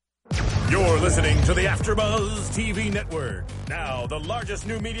You're listening to the AfterBuzz TV Network, now the largest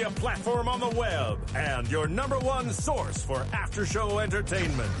new media platform on the web, and your number one source for after-show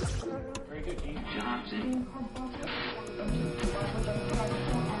entertainment. Very good, Keith Johnson. From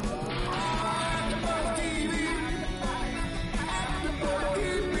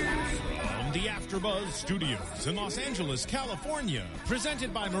the AfterBuzz Studios in Los Angeles, California,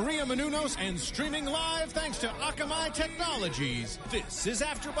 presented by Maria Menounos and streaming live thanks to Akamai Technologies. This is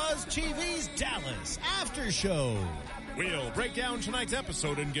AfterBuzz TV's Dallas After Show. We'll break down tonight's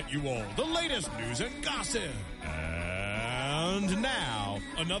episode and get you all the latest news and gossip. And now,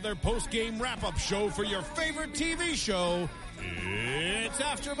 another post-game wrap-up show for your favorite TV show. It's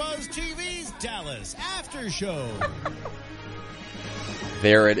AfterBuzz TV's Dallas After Show.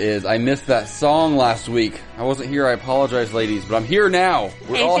 There it is. I missed that song last week. I wasn't here. I apologize, ladies, but I'm here now.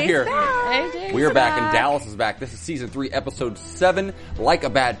 We're all here. We are back, and Dallas is back. This is Season 3, Episode 7, Like a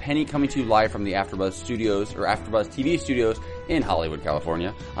Bad Penny, coming to you live from the AfterBuzz Studios, or AfterBuzz TV Studios in Hollywood,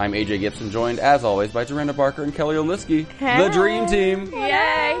 California. I'm AJ Gibson, joined, as always, by Dorinda Barker and Kelly Olinsky, the Dream Team.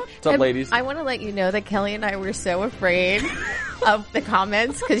 Yay! What's up, ladies? I want to let you know that Kelly and I were so afraid of the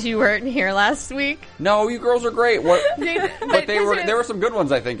comments because you weren't here last week. No, you girls are great. What? But there were some good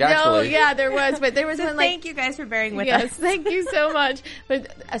ones, I think, actually. No, yeah, there was, but there was one like... Thank you guys for bearing with yes, us. Thank you so much.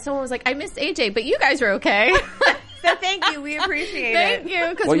 But someone was like, I missed AJ, but you guys are okay. So thank you. We appreciate Thank you,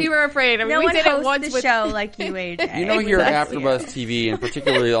 because we were afraid. I mean, no we one did it hosts once the show like you, AJ. You know, here at AfterBuzz TV, and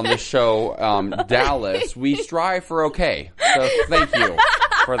particularly on this show, Dallas, we strive for okay. So thank you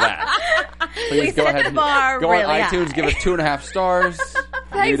for that. Please go ahead and go on iTunes, give us 2.5 stars.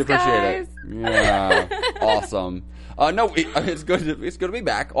 Thanks, We'd appreciate guys. it. Yeah, awesome. No, it's good to be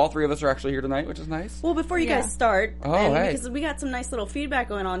back. All three of us are actually here tonight, which is nice. Well, before you guys start, hey. because we got some nice little feedback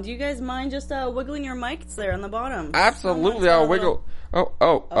going on, do you guys mind just wiggling your mics there on the bottom? Absolutely, I'll wiggle.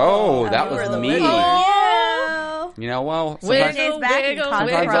 Oh, that was me. You know, well, sometimes Wiggle, I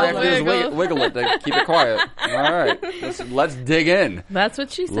have to just wiggle it to keep it quiet. All right, let's dig in. That's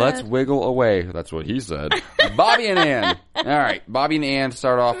what she said. Let's wiggle away. That's what he said. Bobby and Ann. All right, Bobby and Ann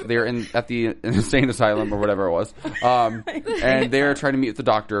start off. They're at the insane asylum or whatever it was, and they're trying to meet with the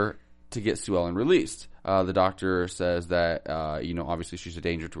doctor to get Sue Ellen released. The doctor says that, obviously she's a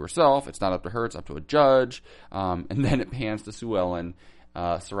danger to herself. It's not up to her. It's up to a judge. And then it pans to Sue Ellen,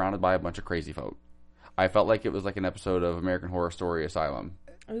 surrounded by a bunch of crazy folk. I felt like it was like an episode of American Horror Story Asylum.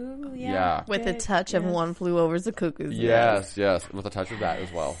 Ooh, Yeah. With a touch of One Flew Over the Cuckoo's Nest. Yes. With a touch of that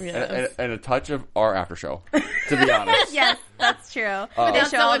as well. Yes. And a touch of our after show, to be honest. Yes, that's true. But They they'll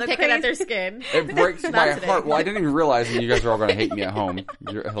show all someone the picking at crazy- their skin. It breaks my heart. Well, I didn't even realize that you guys are all going to hate me at home.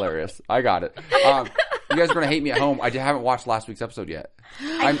 You're hilarious. I got it. You guys are going to hate me at home. I haven't watched last week's episode yet.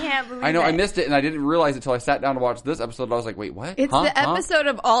 I can't believe I know, it. I missed it, and I didn't realize it until I sat down to watch this episode, and I was like, wait, what? It's the episode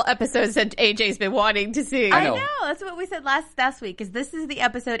of all episodes that AJ's been wanting to see. I know. That's what we said last week, because this is the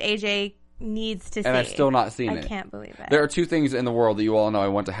episode AJ needs to see. And I've still not seen it. I can't believe it. There are two things in the world that you all know I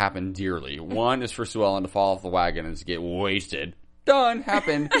want to happen dearly. One is for Sue Ellen to fall off the wagon and just get wasted. Done.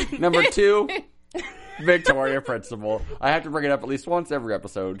 Happened. Number 2, Victoria Principal. I have to bring it up at least once every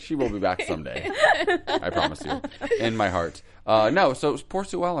episode. She will be back someday. I promise you. In my heart. No, so it's poor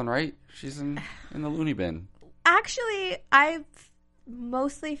Sue Ellen, right? She's in the loony bin. Actually, I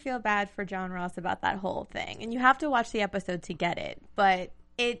mostly feel bad for John Ross about that whole thing. And you have to watch the episode to get it. But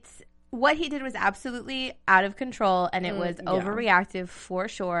what he did was absolutely out of control, and it was overreactive for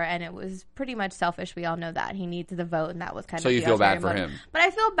sure, and it was pretty much selfish. We all know that. He needs the vote, and that was kind of So you feel bad for him. But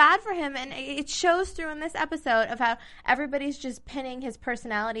I feel bad for him, and it shows through in this episode of how everybody's just pinning his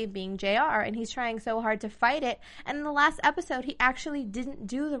personality of being JR, and he's trying so hard to fight it. And in the last episode, he actually didn't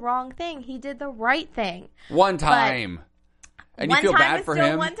do the wrong thing. He did the right thing. One time. And you feel bad for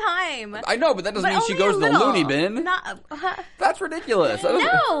him? One time. I know, but that doesn't mean she goes to the loony bin. That's ridiculous.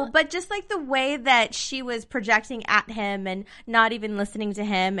 No, but just like the way that she was projecting at him and not even listening to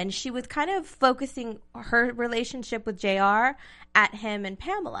him, and she was kind of focusing her relationship with JR at him and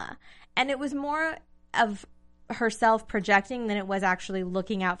Pamela. And it was more of herself projecting than it was actually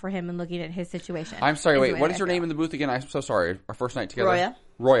looking out for him and looking at his situation. I'm sorry, wait, what is your name in the booth again? I'm so sorry. Our first night together.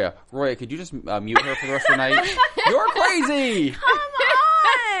 Roya, could you just mute her for the rest of the night? You're crazy! Come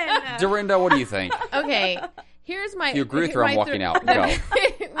on! Dorinda, what do you think? Okay, here's my... If you agree with her, I'm walking out. Go.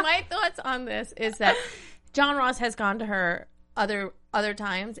 My thoughts on this is that John Ross has gone to her other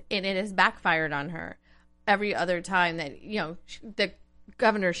times, and it has backfired on her every other time that, the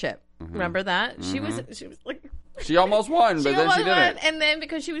governorship. Mm-hmm. Remember that? Mm-hmm. She was like... She almost won, but then she didn't. And then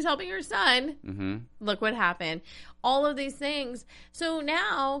because she was helping her son, look what happened. All of these things. So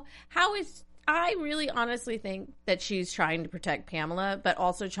now, how is I really honestly think that she's trying to protect Pamela, but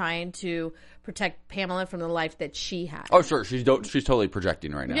also trying to protect Pamela from the life that she had. Oh, sure. She's totally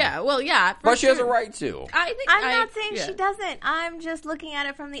projecting right now. Yeah, well, yeah. But she has a right to. I'm not saying she doesn't. I'm just looking at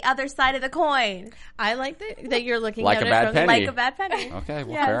it from the other side of the coin. I like that you're looking Like at a it bad from penny. Like a bad penny. Okay,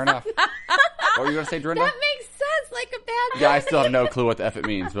 well, Yes. fair enough. What were you going to say, Dorinda? That makes sense, like a bad Yeah, I still have no clue what the F it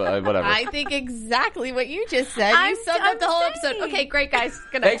means, but whatever. I think exactly what you just said. I'm You summed up the whole episode. saying. Okay, great, guys.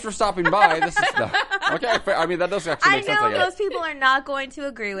 Good Thanks night. for stopping by. This is okay. Fair. I mean, that does actually I make sense. know I guess. most people are not going to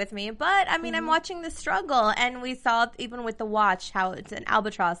agree with me, but I mean, I'm watching the struggle, and we saw even with the watch how it's an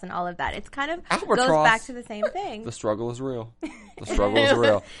albatross and all of that. It's kind of goes Albatross. back to the same thing. The struggle is real. The struggle is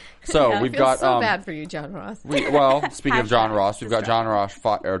real. So I we've feel got so bad for you, John Ross. speaking of John Ross, we've got John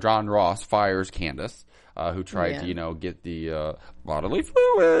Ross fires Candace, who tried to get the bodily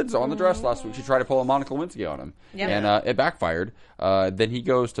fluids on the dress last week. She tried to pull a Monica Lewinsky on him, and it backfired. Then he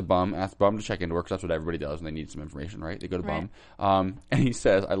goes to Bum, asks Bum to check into her because that's what everybody does when they need some information, right? They go to Bum, and he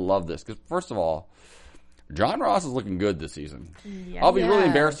says, "I love this because first of all, John Ross is looking good this season. I'll be really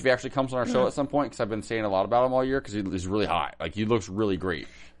embarrassed if he actually comes on our show at some point because I've been saying a lot about him all year because he's really hot. Like, he looks really great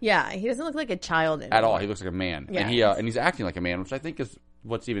Yeah, he doesn't look like a child anymore. at all. He looks like a man, Yeah. and he's acting like a man, which I think is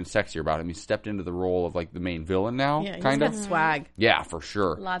what's even sexier about him. He stepped into the role of like the main villain now, Yeah, he's kind got of. swag. Yeah, for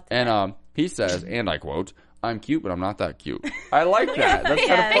sure. Lots of And he says, and I quote, "I'm cute, but I'm not that cute." I like that. That's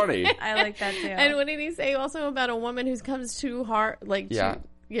kind of funny. I like that too. And what did he say also about a woman who comes too hard? Like, Yeah.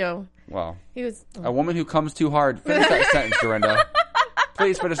 Well, he was. a woman who comes too hard. Finish that sentence, Dorinda.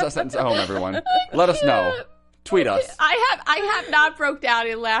 Please finish that sentence at home, everyone. Let us know. Tweet us. I have not broke down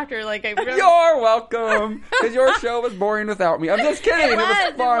in laughter like I really. You're welcome, because your show was boring without me. I'm just kidding. It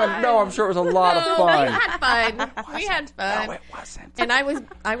was fun. No, I'm sure it was a lot of We fun. had fun. We had fun. No, it wasn't. And I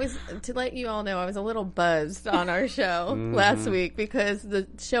was to let you all know, I was a little buzzed on our show last week because the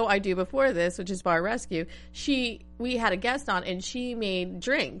show I do before this, which is Bar Rescue, we had a guest on and she made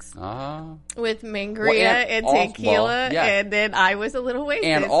drinks with mangria and tequila, and then I was a little wasted.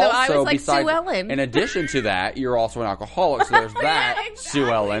 And so also, I was like besides, Sue Ellen. in addition to that, you're also an alcoholic, so there's that, exactly. Sue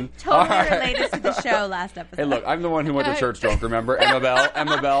Ellen. totally All right. related to the show last episode. Hey, look, I'm the one who went to church drunk, remember? Emma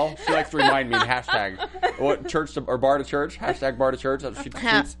Bell. She likes to remind me, hashtag, what, church to, or bar to church? Hashtag bar to church. That's what she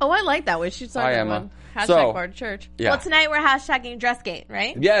tweets. Oh, I like that one. She started Hi, Emma. one. Hashtag So- Bar to Church. Yeah. Well, tonight we're hashtagging Dressgate,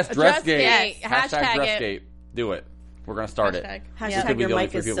 right? Yes, Dressgate. Dressgate. Hashtag Hashtag it. Dressgate. Do it. We're going to start Hashtag. it. Hashtag could be your the only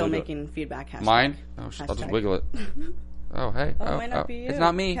mic three is people still who do it. making feedback. Hashtag. Mine? Oh, I'll just Hashtag. wiggle it. Oh, hey. Oh, it might not be you. It's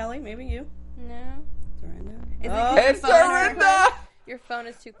not me. Kelly, maybe you. No. Dorinda. It's Dorinda! Your phone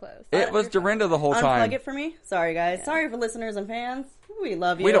is too close. It was Dorinda the whole Unplug time. it for me. Sorry, guys. Sorry for listeners and fans. We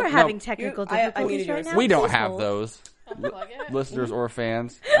love you. We don't- We're no. having technical I difficulties muted right yours. now. We don't Please have hold. those. Listeners or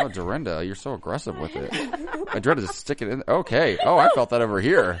fans. Oh, Dorinda, you're so aggressive with it. I dreaded to stick it in. Okay. Oh, I felt that over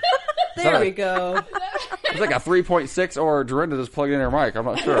here. There we go. It's like a 3.6 or Dorinda just plugged in her mic. I'm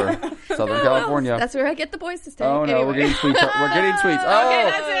not sure. Southern California. That's where I get the boys to stay. Oh, no. We're Anyway. getting tweets. We're getting tweets. Oh, Okay,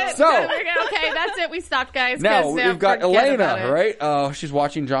 that's it. So, Okay, that's it. We stopped, guys. now 'cause we've got forget about Elena, it. right? She's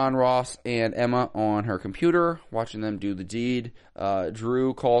watching John Ross and Emma on her computer, watching them do the deed.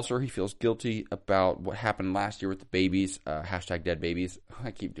 Drew calls her. He feels guilty about what happened last year with the babies. Hashtag dead babies.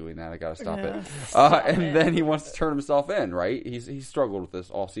 I keep doing that. I gotta stop it. And then he wants to turn himself in, right? He's struggled with this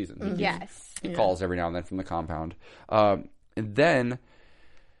all season. Yes. He calls every now and then from the compound. And then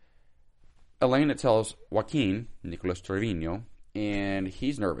Elena tells Joaquin, Nicolas Trevino, and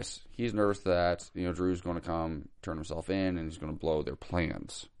he's nervous. He's nervous that Drew's going to come, turn himself in, and he's going to blow their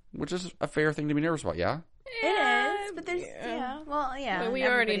plans, which is a fair thing to be nervous about, yeah? It is, but there's But we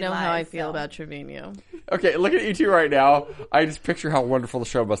already know how I feel about Trevino. Okay, look at you two right now. I just picture how wonderful the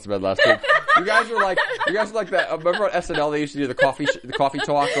show must have been last week. You guys are like that. Remember on SNL they used to do the coffee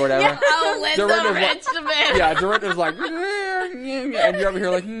talk or whatever? Oh, Linda Dorinda's like- Richmond. Yeah, Dorinda's like, and you're over here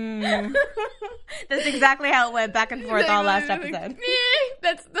like, That's exactly how it went back and forth all last episode.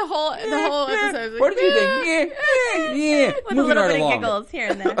 That's the whole episode. What did you think? Yeah. With a Moving little right bit along. of giggles here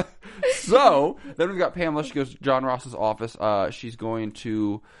and there. So then we've got Pamela. She goes to John Ross's office. She's going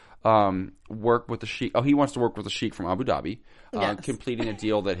to work with the sheik. Oh, he wants to work with the sheik from Abu Dhabi, completing a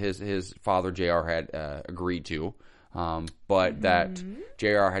deal that his father JR had agreed to, but that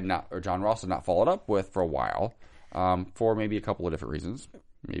JR had not, or John Ross had not followed up with for a while, for maybe a couple of different reasons.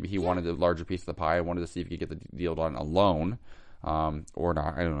 Maybe he wanted a larger piece of the pie. I wanted to see if he could get the deal done alone, or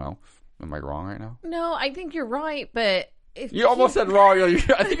not. I don't know. Am I wrong right now? No, I think you're right, but You almost said wrong. I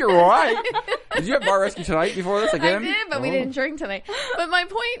think you're right. Did you have bar rescue tonight before this again? I did, but we Oh. didn't drink tonight. But my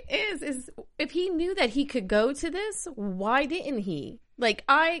point is if he knew that he could go to this, why didn't he? Like,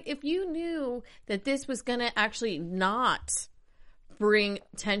 if you knew that this was going to actually not bring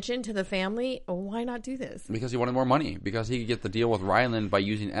tension to the family, why not do this? Because he wanted more money. Because he could get the deal with Ryland by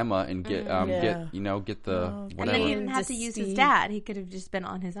using Emma and get the whatever. And then he didn't have to use his dad. He could have just been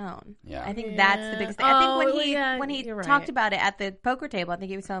on his own. Yeah. I think that's the biggest thing. I think when he talked about it at the poker table, I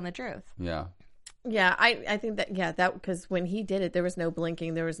think he was telling the truth. Yeah. Yeah, I think that because when he did it, there was no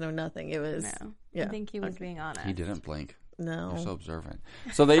blinking, there was no nothing. It was I think he was being honest. He didn't blink. No. You're so observant.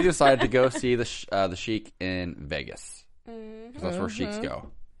 So they decided to go see the Sheik in Vegas. Because that's where Sheiks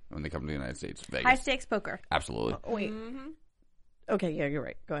go when they come to the United States. Vegas. High stakes poker. Absolutely. Wait. Okay, yeah, you're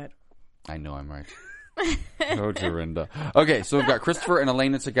right. Go ahead. I know I'm right. Oh, Dorinda. Okay, so we've got Christopher and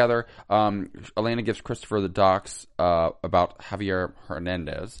Elena together. Elena gives Christopher the docs about Javier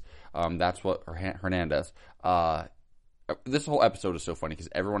Hernandez. That's what Hernandez. This whole episode is so funny because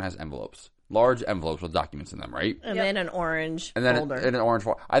everyone has envelopes. Large envelopes with documents in them, right? And then an orange and then folder. In an orange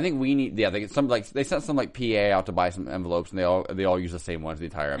folder. I think we need. Yeah, they sent some PA out to buy some envelopes, and they all use the same ones the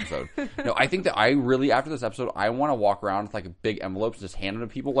entire episode. No, I think that I really after this episode, I want to walk around with big envelopes, and just hand them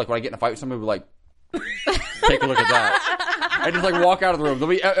to people. Like when I get in a fight with somebody, be like, take a look at that. I just walk out of the room.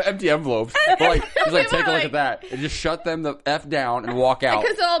 There'll be empty envelopes, but just take a look at that, and just shut them the f down and walk out.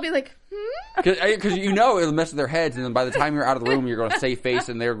 Because they'll all be like, Because it'll mess with their heads, and then by the time you're out of the room, you're going to save face,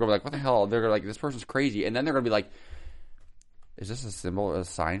 and they're going to be like, what the hell? They're going to this person's crazy. And then they're going to be like, is this a symbol, a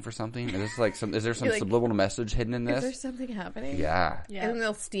sign for something? Is this is there some subliminal message hidden in this? is there something happening? Yeah. And then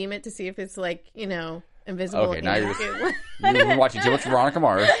they'll steam it to see if it's invisible. Okay, now you've been watching too much Veronica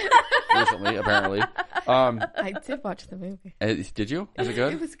Mars recently, apparently. I did watch the movie. Did you? Was it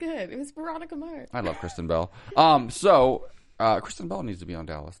good? It was good. It was Veronica Mars. I love Kristen Bell. Kristen Bell needs to be on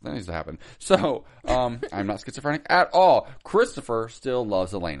Dallas. That needs to happen. So, I'm not schizophrenic at all. Christopher still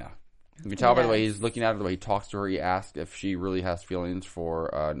loves Elena. You can tell by the way he's looking at her, the way he talks to her. He asks if she really has feelings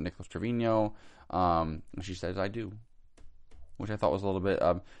for Nicholas Trevino. And she says, I do. Which I thought was a little bit...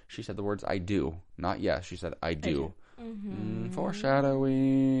 she said the words, I do. Not yes. She said, I do.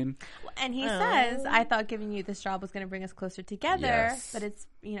 Foreshadowing. And he says, I thought giving you this job was going to bring us closer together, but it's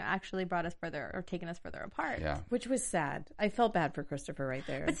actually brought us further or taken us further apart. Yeah. Which was sad. I felt bad for Christopher right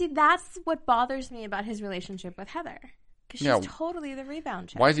there. But see, that's what bothers me about his relationship with Heather. Because she's totally the rebound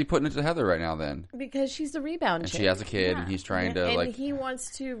chick. Why is he putting it to Heather right now then? Because she's the rebound chick. And she has a kid and he's trying to And he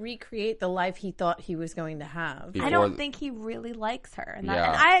wants to recreate the life he thought he was going to have. I don't think he really likes her. And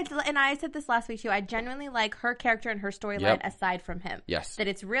I said this last week too. I genuinely like her character and her storyline aside from him. Yes. That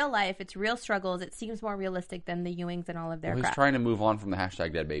it's real life, it's real struggles. It seems more realistic than the Ewings and all of their crap. He's trying to move on from the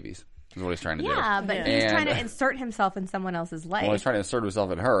hashtag dead babies. Is what he's trying to do. Yeah, but he's trying to insert himself in someone else's life. Well, he's trying to insert himself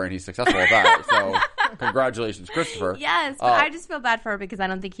in her, and he's successful at that. So, congratulations, Christopher. Yes, but I just feel bad for her because I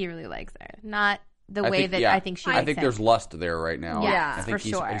don't think he really likes her. Not the way that I think she likes him. I think there's lust there right now. Yeah, I think for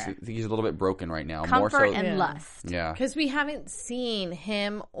sure. I think he's a little bit broken right now. Comfort more so, and lust. Yeah. Because we haven't seen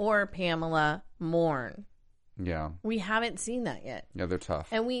him or Pamela mourn. Yeah. We haven't seen that yet. Yeah, they're tough.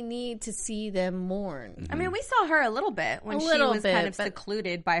 And we need to see them mourn. Mm-hmm. I mean, we saw her a little bit when she was kind of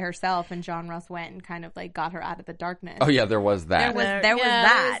secluded by herself and John Ross went and kind of got her out of the darkness. Oh, yeah, there was that. There was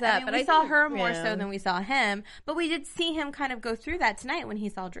that. I mean, but we saw her more so than we saw him. But we did see him kind of go through that tonight when he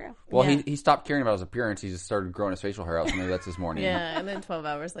saw Drew. Well, he stopped caring about his appearance. He just started growing his facial hair out. So maybe that's this morning. Yeah, and then 12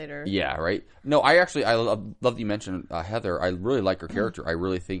 hours later. Yeah, right? No, I love that you mentioned Heather. I really like her character. I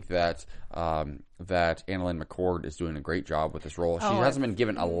really think that that Annalyn McCord is doing a great job with this role. She hasn't been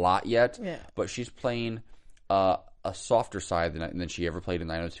given a lot yet, but she's playing a softer side than she ever played in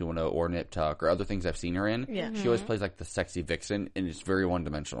 90210 or Nip Tuck or other things I've seen her in. Yeah. She always plays the sexy vixen, and it's very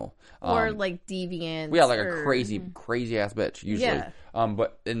one-dimensional. Or deviant. Yeah, a crazy-ass bitch, usually. Yeah.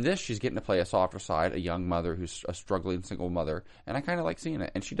 But in this, she's getting to play a softer side, a young mother who's a struggling single mother, and I kind of like seeing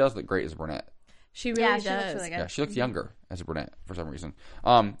it. And she does look great as a brunette. She really does. She looks really good. Yeah, she looks younger as a brunette for some reason.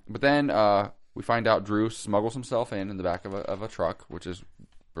 But then we find out Drew smuggles himself in the back of a truck, which is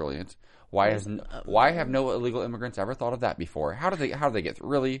brilliant. Why have no illegal immigrants ever thought of that before? How do they get through?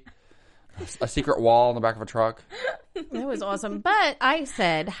 Really? A secret wall in the back of a truck? That was awesome. But I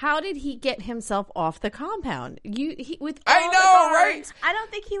said, how did he get himself off the compound? I know, right? I don't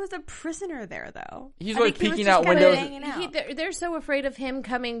think he was a prisoner there, though. He's always peeking out windows. They're so afraid of him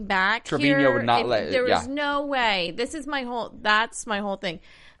coming back. Trevino would not let. There was no way. That's my whole thing.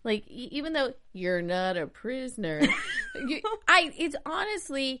 Even though you're not a prisoner, it's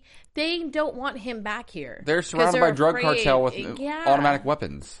honestly, they don't want him back here. They're surrounded by a drug cartel with automatic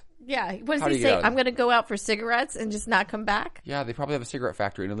weapons. Yeah. What does he say? I'm going to go out for cigarettes and just not come back? Yeah, they probably have a cigarette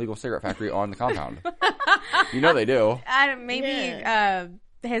factory, an illegal cigarette factory on the compound. You know they do. Maybe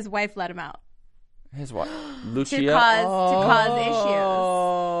his wife let him out. His wife? Lucia? To cause issues.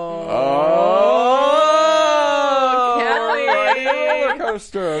 Oh, Kelly.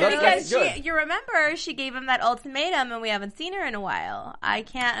 roast her. That's good. You remember she gave him that ultimatum, and we haven't seen her in a while. I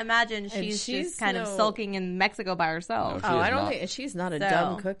can't imagine she's just kind of sulking in Mexico by herself. No, she is I don't not. think she's not a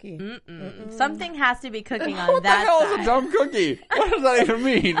dumb cookie. Something has to be cooking on What the that hell side. is a dumb cookie? What does that even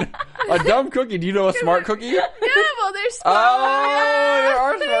mean? A dumb cookie? Do you know a smart cookie? Yeah, well, they're small. Oh, there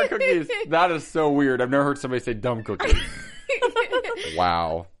are smart cookies. That is so weird. I've never heard somebody say dumb cookie.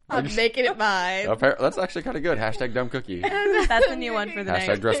 Wow. I'm making it mine. That's actually kind of good. Hashtag dumb cookie. That's a new one for the Hashtag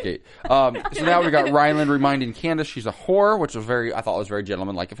night. Dressgate. So now we got Ryland reminding Candace she's a whore, which was I thought was very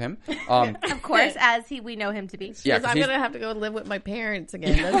gentlemanlike of him. Of course, as we know him to be. Yeah, Because I'm going to have to go live with my parents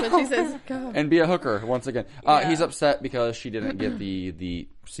again. That's what she says. Go. and be a hooker once again. He's upset because she didn't get the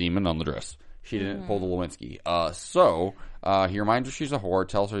semen on the dress. She didn't pull the Lewinsky. So he reminds her she's a whore,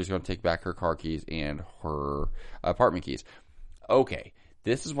 tells her he's going to take back her car keys and her apartment keys. Okay,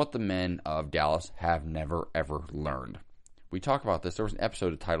 this is what the men of Dallas have never, ever learned. We talk about this. There was an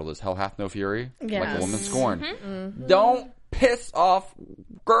episode titled as Hell Hath No Fury, like Yes. a woman scorned. Don't piss off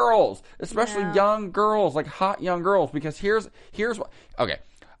girls, especially young girls, like hot young girls, because here's what... Okay,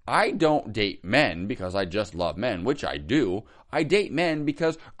 I don't date men because I just love men, which I do. I date men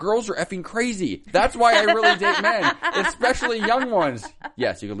because girls are effing crazy. That's why I really date men, especially young ones.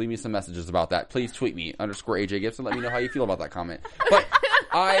 Yes, you can leave me some messages about that. Please tweet me, _AJ Gibson. Let me know how you feel about that comment. But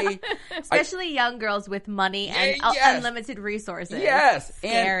Especially young girls with money and Yes. unlimited resources. Yes.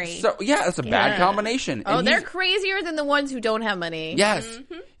 Scary. And so, it's a bad combination. Oh, And they're he's- crazier than the ones who don't have money. Yes.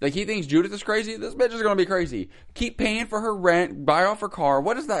 Like, he thinks Judith is crazy. This bitch is going to be crazy. Keep paying for her rent, buy off her car.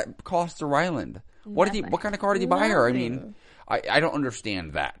 What does that cost to Ryland? What kind of car did he buy her? I mean, I don't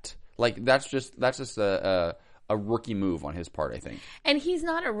understand that. Like, that's just a rookie move on his part, I think. And he's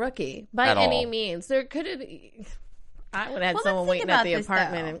not a rookie by At any all. means. There could have... I would have had Well, someone let's think waiting at about the this,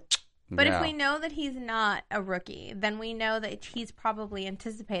 apartment. though. And, But Yeah. if we know that he's not a rookie, then we know that he's probably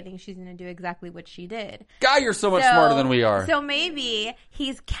anticipating she's going to do exactly what she did. God, you're so much smarter than we are. So maybe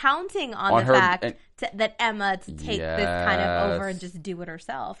he's counting on On the her- fact and- that Emma to take this kind of over and Yes. just do it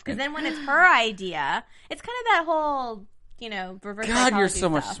herself. Because then when it's her idea, it's kind of that whole, reverse God, you're psychology so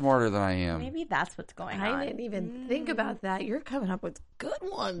much stuff. smarter than I am. Maybe that's what's going on. I didn't even think about that. You're coming up with good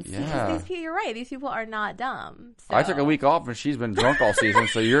ones. Yeah. These people, you're right. These people are not dumb. So. I took a week off and she's been drunk all season,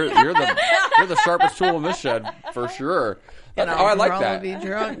 so you're the sharpest tool in this shed for sure. I like I'll that. be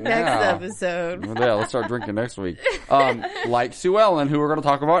drunk next Yeah. episode. Well, yeah, let's start drinking next week. Like Sue Ellen, who we're going to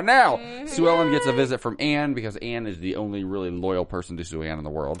talk about now. Sue Ellen gets a visit from Anne because Anne is the only really loyal person to Sue Ann in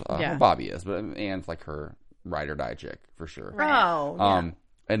the world. Yeah. Well, Bobby is, but Anne's like her ride or die chick for sure. Oh, yeah.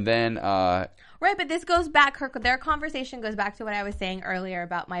 And then Right, but this goes back, their conversation goes back to what I was saying earlier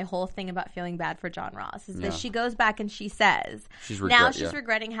about my whole thing about feeling bad for John Ross. Is that she goes back and she says, she's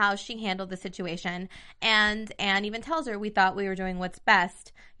regretting how she handled the situation. And Anne even tells her, we thought we were doing what's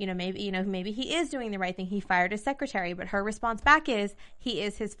best. Maybe he is doing the right thing. He fired his secretary. But her response back is, he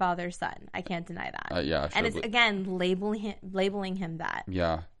is his father's son. I can't deny that. And it's, again, labeling him that.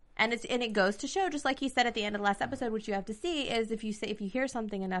 Yeah. And it goes to show, just like he said at the end of the last episode, which you have to see, is if you hear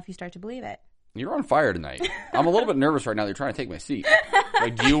something enough, you start to believe it. You're on fire tonight. I'm a little bit nervous right now. You're trying to take my seat.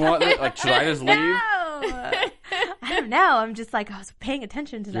 Like, do you want it? Like, should I just leave? No. I don't know. I'm just like, I was paying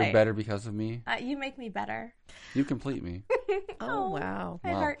attention tonight. You're better because of me. You make me better. You complete me. Oh, wow. I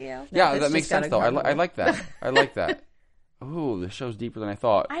hurt you. Yeah, It's that makes just sense, though. gotta I like that. I like that. Ooh, this show's deeper than I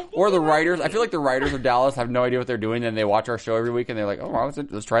thought. I think Or the you're writers. right. I feel like the writers of Dallas have no idea what they're doing, and they watch our show every week, and they're like, "Oh, wow,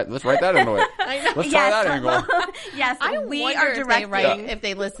 let's write that into it. Let's try that angle." Yes, I we wonder are if they directing. write if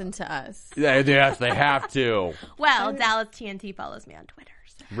they listen to us. Yes, they have to. Well, Dallas TNT follows me on Twitter.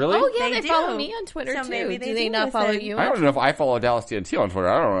 So. Really? Oh, yeah, they do. follow me on Twitter, So too. maybe Do they they do not follow listen. you? I don't know if I follow Dallas TNT on Twitter.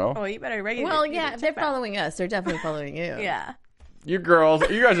 I don't know. Oh, you better regulate. Well, yeah, if they're following us, they're definitely following you. Yeah. You girls,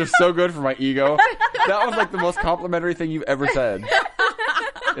 you guys are so good for my ego. That was like the most complimentary thing you've ever said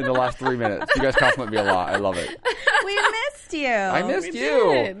in the last 3 minutes. You guys compliment me a lot. I love it. We missed you. I missed we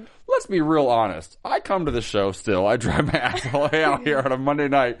you. did. Let's be real honest. I come to the show still. I drive my ass all the way out here on a Monday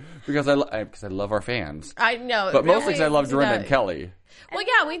night because I love our fans. I know. But mostly really, because I love it's Dorinda not- and Kelly. Well,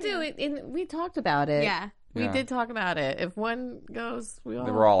 yeah, we do. We talked about it. Yeah. We Yeah. did talk about it. If one goes,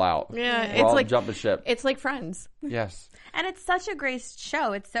 We're all out. Yeah, We're it's all like jumping ship. It's like Friends. Yes. And it's such a great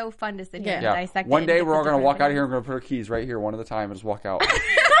show. It's so fun to sit here and Yeah. dissect it One and day get we're the all going to different walk out of here opinions. and we're going to put our keys right here one at a time and just walk out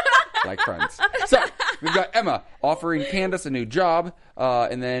like friends. So we've got Emma offering Candace a new job.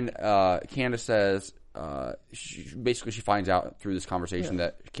 And then Candace says, she finds out through this conversation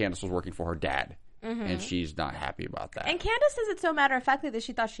that Candace was working for her dad. And she's not happy about that. And Candace says it so matter-of-factly that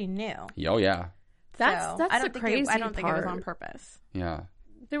she thought she knew. Oh, yeah. That's I the don't crazy think I don't think it was part. on purpose. Yeah.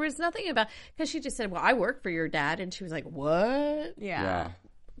 There was nothing about, because she just said, well, I work for your dad. And she was like, what? Yeah.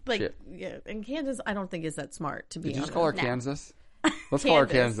 Like, Shit. yeah. And Candace, I don't think is that smart to be Did you honest. just call her Kansas? Let's call her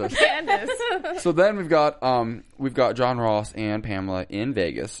Kansas. Candace. So then we've got John Ross and Pamela in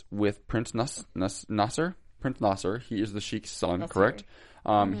Vegas with Prince Nasser. Prince Nasser. He is the Sheik's son, correct?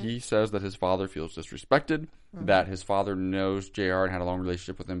 He says that his father feels disrespected, that his father knows JR and had a long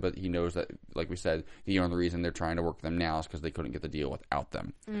relationship with him, but he knows that, like we said, the only reason they're trying to work with them now is because they couldn't get the deal without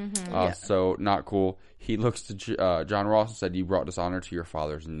them. So not cool. He looks to John Ross and said, "You brought dishonor to your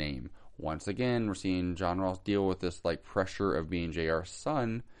father's name." Once again, we're seeing John Ross deal with this like pressure of being JR's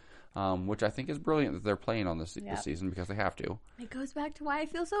son, which I think is brilliant that they're playing on this season because they have to. It goes back to why I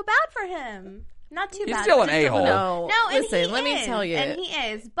feel so bad for him. Not too He's bad. still an just a-hole. No, No, and listen, he let me is, tell you. and he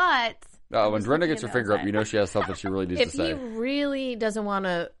is, but When Brenda gets her finger up, you know she has something she really needs If to say. he really doesn't want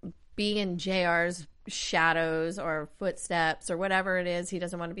to be in JR's shadows or footsteps or whatever it is he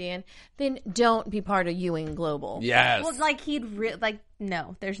doesn't want to be in, then don't be part of Ewing Global. Yes. well, like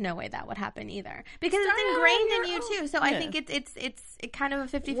no, there's no way that would happen either because it's ingrained in you too. So I think it's kind of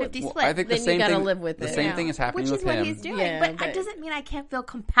a 50-50 split. I think Then the you same gotta thing. live with the it. same Yeah. thing is happening which with is what him. he's doing, Yeah, but but- it doesn't mean I can't feel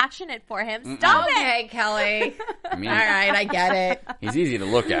compassionate for him. Stop it. Okay, Kelly. I mean, All right, I get it. he's easy to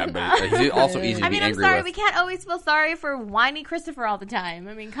look at, but he's also easy to I be mean, I'm angry sorry. with. We can't always feel sorry for whiny Christopher all the time.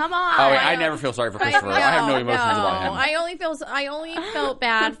 I mean, come on. Oh, wait, I never feel sorry for Christopher. I have no emotions about him. I only felt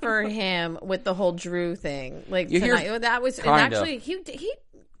bad for him with the whole Drew thing. Like You hear- tonight, that was Kinda. actually he.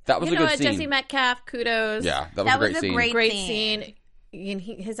 That was You a know good what, scene. Jesse Metcalf, kudos. Yeah, that was That a great was a scene. great- great scene. scene. And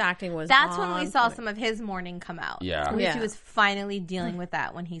his acting was. That's when we on saw point. some of his mourning come out. Yeah. Which Yeah. he was finally dealing with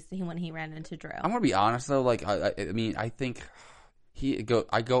that when he ran into Drew. I'm gonna be honest though. Like, I mean, I think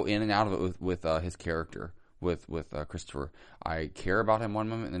I go in and out of it with his character with Christopher. I care about him one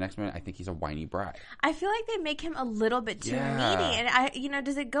moment, and the next minute I think he's a whiny brat. I feel like they make him a little bit too Yeah. needy, and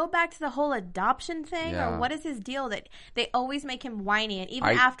does it go back to the whole adoption thing, Yeah. or what is his deal that they always make him whiny? And even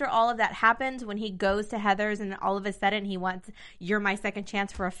I- after all of that happens, when he goes to Heather's and all of a sudden he wants, "You're my second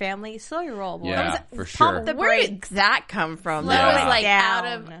chance for a family," slow your roll, boy. Yeah, for Pump sure. the Where did brakes. that come from? Slow That it was like down. out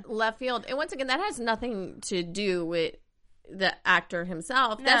of left field. And once again, that has nothing to do with the actor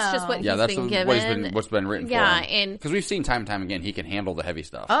himself. That's just what Yeah, he's that's been what given. what's been written Yeah, for him. and because we've seen time and time again, he can handle the heavy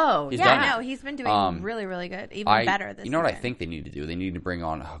stuff. Oh, he's Yeah, done no, it. he's been doing really, really good, even better this You know what I season. think they need to do? They need to bring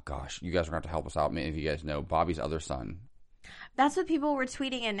on. Oh gosh, you guys are going to have to help us out. Maybe if you guys know Bobby's other son. That's what people were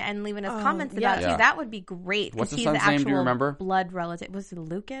tweeting and leaving us comments yeah. about too. Yeah. That would be great. 'Cause What's his he's son's the name? actual Do you remember? blood relative. Was it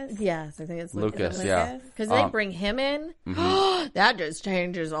Lucas? yes, I think it's Lucas, yeah. Because they bring him in, that just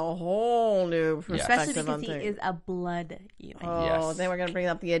changes a whole new Especially perspective on because he things. is a blood Ewing. Oh, Yes. then we're gonna bring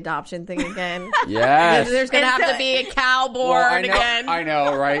up the adoption thing again. Yes. There's gonna have to be a cow board I know, again. I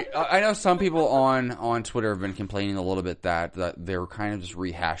know, right? I know some people on Twitter have been complaining a little bit that they're kind of just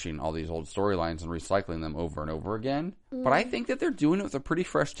rehashing all these old storylines and recycling them over and over again. But I think that they're doing it with a pretty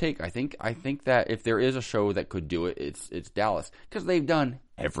fresh take. I think that if there is a show that could do it, it's Dallas because they've done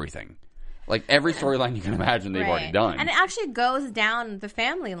everything. Like every storyline you can imagine, they've already done. And it actually goes down the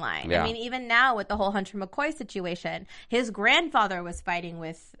family line. Yeah. I mean, even now with the whole Hunter McCoy situation, his grandfather was fighting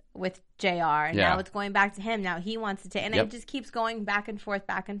with JR, and Yeah. now it's going back to him. Now he wants to, and Yep. it just keeps going back and forth,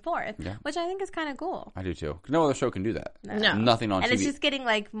 Yeah. which I think is kind of cool. I do too. 'Cause no other show can do that. No. Nothing on And TV. it's just getting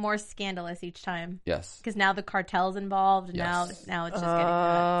like more scandalous each time. Yes. Because now the cartel's involved, and Yes. now it's just getting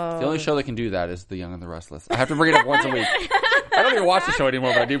nuts. The only show that can do that is The Young and the Restless. I have to bring it up once a week. I don't even watch the show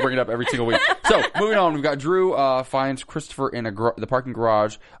anymore, but I do bring it up every single week. So, moving on, we've got Drew finds Christopher in the parking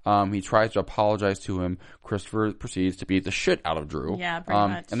garage. He tries to apologize to him. Christopher proceeds to beat the shit out of Drew. Yeah, pretty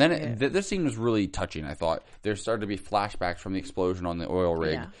much. And then this scene was really touching, I thought. There started to be flashbacks from the explosion on the oil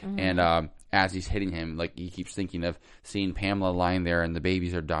rig. Yeah. And as he's hitting him, like he keeps thinking of seeing Pamela lying there and the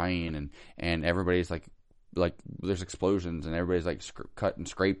babies are dying and everybody's like there's explosions and everybody's like cut and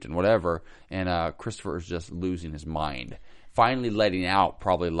scraped and whatever, and Christopher is just losing his mind, finally letting out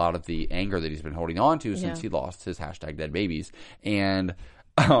probably a lot of the anger that he's been holding on to since he lost his #deadbabies. And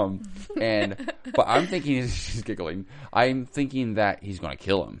but I'm thinking, she's giggling, I'm thinking that he's going to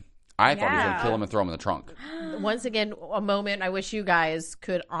kill him. I thought he was going to kill him and throw him in the trunk. Once again, a moment I wish you guys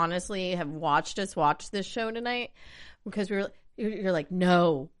could honestly have watched us watch this show tonight, because you're like,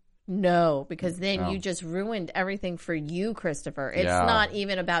 no, because then you just ruined everything for you, Christopher. It's Yeah. not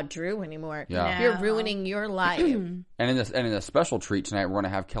even about Drew anymore. Yeah. You're ruining your life. And in a special treat tonight, we're going to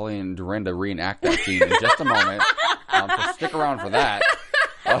have Kelly and Dorinda reenact that scene in just a moment. So stick around for that.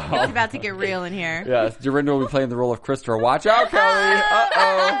 It's about to get real in here. Yes, Dorinda will be playing the role of Christopher. Watch out, Kelly!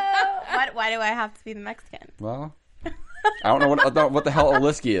 Uh-oh. Why do I have to be the Mexican? Well, I don't know what the hell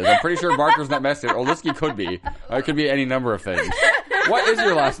Oliski is. I'm pretty sure Barker's not Mexican. Oliski could be. It could be any number of things. What is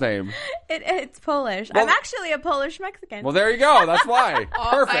your last name? It's Polish. Well- I'm actually a Polish Mexican. Well, there you go. That's why.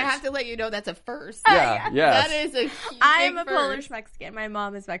 Perfect. I have to let you know that's a first. Yeah, yes. That is a huge I'm a first. Polish Mexican. My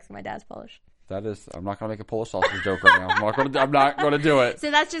mom is Mexican. My dad's Polish. That is. I'm not going to make a Polish sausage joke right now. I'm not going to do it.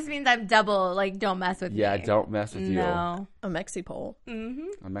 So that just means I'm double. Like, don't mess with me. Yeah, don't mess with you. No. A Mexipole.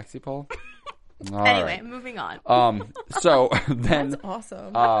 A Mexipole? All Anyway, right. moving on. So then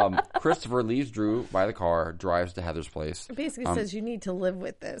Awesome. Christopher leaves Drew by the car, drives to Heather's place. It basically says you need to live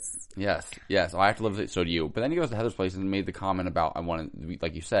with this. Yes. I have to live with it, so do you. But then he goes to Heather's place and made the comment about, I want,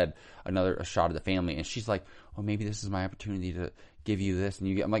 like you said, a shot of the family. And she's like, well, maybe this is my opportunity to give you this. And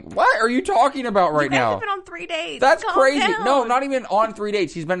you get, I'm like, what are you talking about right you guys now? have been on 3 dates. That's Calm crazy. down. No, not even on 3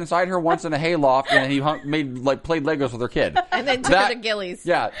 dates. He's been inside her once in a hayloft, and he played Legos with her kid. And then took her to Gillies.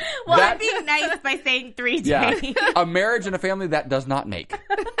 Yeah. Well, I'm being nice by saying 3 days. yeah. A marriage and a family that does not make.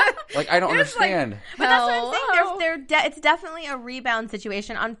 Like, I don't understand. But that's what I'm saying. It's definitely a rebound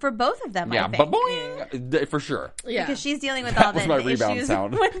situation for both of them. Yeah, I think. ba-boing, for sure. Yeah. Because she's dealing with all was the my rebound issues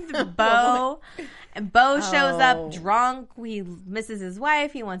sound. with Bo. And Bo shows up drunk. He misses his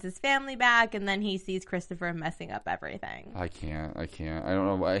wife. He wants his family back. And then he sees Christopher messing up everything. I can't. I don't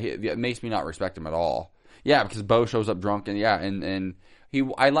know. It makes me not respect him at all. Yeah, because Bo shows up drunk, and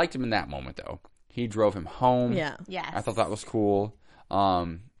I liked him in that moment, though. He drove him home. Yeah. Yes. I thought that was cool.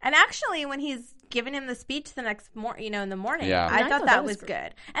 And actually, when he's giving him the speech the next morning, in the morning, Yeah. I thought that was great.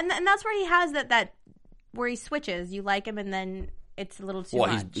 good. And that's where he has that where he switches. You like him, and then it's a little too much.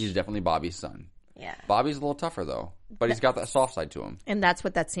 Well, he's definitely Bobby's son. Yeah. Bobby's a little tougher, though. But he's got that soft side to him. And that's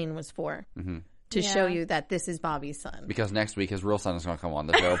what that scene was for. Mm-hmm. To show you that this is Bobby's son. Because next week his real son is going to come on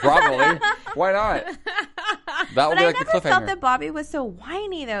the show. Probably. Why not? That will But be I like the never felt cliffhanger. that Bobby was so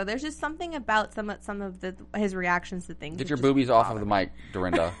whiny, though. There's just something about some of his reactions to things. Get that your just boobies off of bother the me. mic,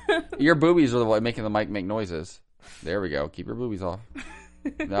 Dorinda. Your boobies are the one making the mic make noises. There we go. Keep your boobies off.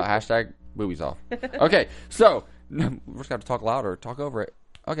 No, hashtag boobies off. Okay, so we're just going to have to talk louder. Talk over it.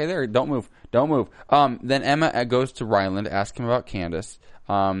 Okay, there. Don't move. Don't move. Then Emma goes to Ryland to ask him about Candace.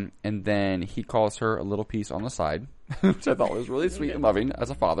 And then he calls her a little piece on the side, which I thought was really sweet and loving as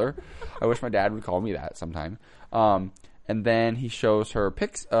a father. I wish my dad would call me that sometime. And then he shows her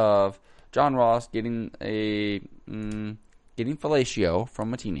pics of John Ross getting fellatio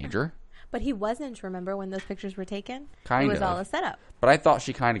from a teenager. But he wasn't, remember, when those pictures were taken? Kind It was of. all a setup. But I thought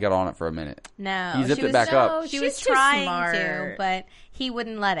she kind of got on it for a minute. No. He zipped she it back up. She She's was too trying smart. to, but he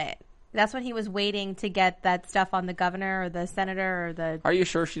wouldn't let it. That's when he was waiting to get that stuff on the governor or the senator or the Are you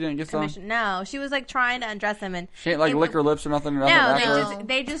sure she didn't get some? commission. No, she was like trying to undress him, and She ain't like lick her lips or nothing? no, afterwards?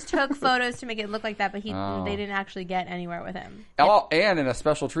 they just took photos to make it look like that, but they didn't actually get anywhere with him. Oh, and in a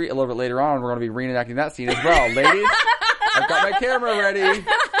special treat a little bit later on, we're going to be reenacting that scene as well. Ladies, I've got my camera ready.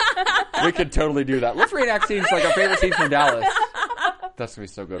 We could totally do that. Let's reenact scenes like our favorite scenes from Dallas. That's going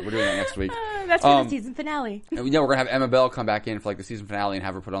to be so good. We're doing that next week. That's for the season finale. And we're going to have Emma Bell come back in for like the season finale and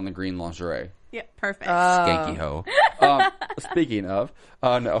have her put on the green lingerie. Yeah, perfect. Skanky hoe. Speaking of,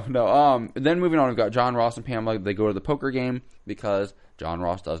 then moving on, we've got John Ross and Pamela. They go to the poker game because John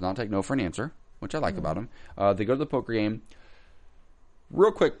Ross does not take no for an answer, which I like about him. They go to the poker game.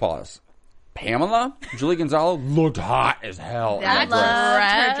 Real quick pause. Pamela, Julie Gonzalo looked hot as hell in that dress.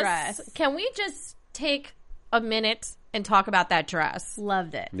 Loved her dress. Can we just take a minute and talk about that dress?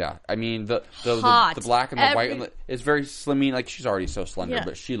 Loved it. Yeah, I mean the Hot. black and the white Every- it's very slimming. Like she's already so slender, Yeah.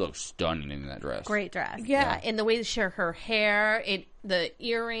 but she looks stunning in that dress. Great dress. Yeah, and the way her hair, the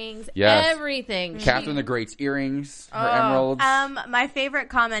earrings, Yes. everything. Catherine the Great's earrings, her emeralds. My favorite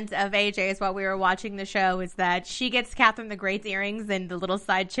comment of AJ's while we were watching the show is that she gets Catherine the Great's earrings and the little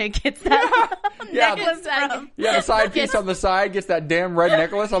side chick gets that Yeah, necklace from. yeah, the side piece on the side gets that damn red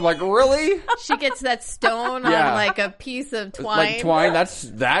necklace. I'm like, really? She gets that stone Yeah. on like a piece of twine. Like twine. That's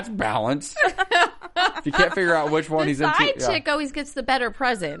balance. If you can't figure out which one The he's into, side yeah. chick always gets the better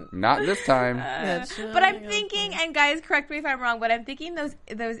present. Not this time. But I'm thinking, and guys, correct me if I'm wrong, but I'm thinking those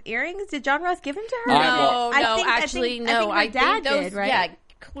earrings. Did John Ross give them to her? Well, I think her dad those, did, right? Yeah,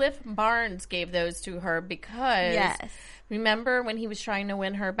 Cliff Barnes gave those to her because Yes. remember when he was trying to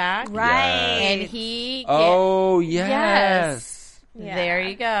win her back? Right. And he Oh yes. Yeah. There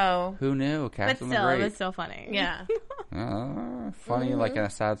you go. Who knew? But Catherine the still, it Great. was still funny. Yeah. Funny, like in a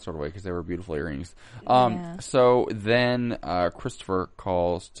sad sort of way, because they were beautiful earrings. Yeah. So then Christopher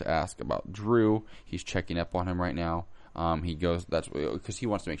calls to ask about Drew. He's checking up on him right now. He goes, that's because he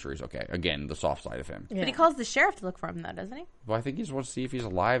wants to make sure he's okay. Again, the soft side of him. But he calls the sheriff to look for him, though, doesn't he? Well, I think he just wants to see if he's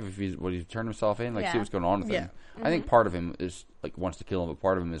alive, if he's turned himself in, like see Yeah. what's going on with him. I think part of him is like wants to kill him, but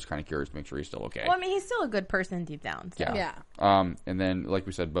part of him is kind of curious to make sure he's still okay. Well, I mean, he's still a good person deep down. So. Yeah. Yeah. And then, like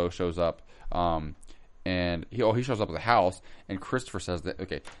we said, Bo shows up. and he shows up at the house, and Christopher says that,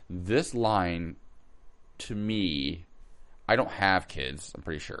 okay, this line to me, I don't have kids, I'm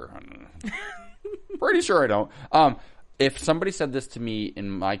pretty sure. Pretty sure I don't. If somebody said this to me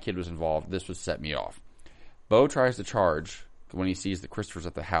and my kid was involved, this would set me off. Bo tries to charge when he sees that Christopher's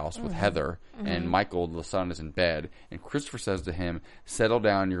at the house with Heather, and Michael, the son, is in bed, and Christopher says to him, settle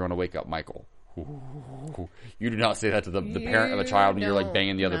down, you're going to wake up Michael. Ooh. You do not say that to the parent of a child when you're like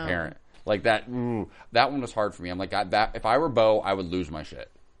banging the other parent. Like that, that one was hard for me. I'm like, that if I were Bo, I would lose my shit.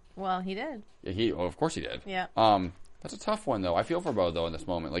 Well, he did. Yeah, of course he did. Yeah. That's a tough one, though. I feel for Bo, though, in this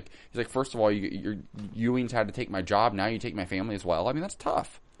moment. Like, he's like, first of all, Ewing's had to take my job. Now you take my family as well. I mean, that's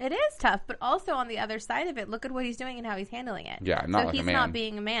tough. It is tough, but also on the other side of it, look at what he's doing and how he's handling it. Yeah, not like a man. So he's not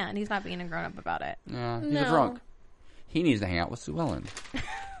being a man. He's not being a grown-up about it. Yeah, he's a drunk. He needs to hang out with Sue Ellen.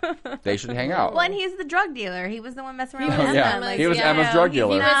 They should hang out. Well, and he's the drug dealer. He was the one messing around with Emma. Yeah, Like, he was Emma's drug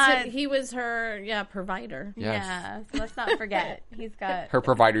dealer. He was her provider. Yes. Yeah, so let's not forget. He's got... Her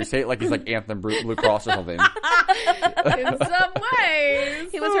provider say it like he's like Anthem Blue Cross or something. In some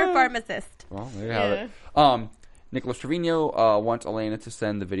ways. He was her pharmacist. Well, there you have it. Nicholas Trevino wants Elena to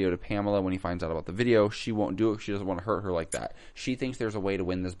send the video to Pamela when he finds out about the video. She won't do it. She doesn't want to hurt her like that. She thinks there's a way to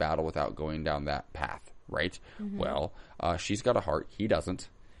win this battle without going down that path, right? Mm-hmm. Well, she's got a heart. He doesn't.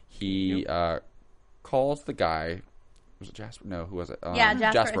 He calls the guy. Was it Jasper? No, who was it? Yeah,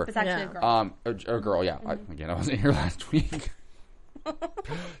 Jasper. It's actually a girl. A girl, yeah. Again, I wasn't here last week.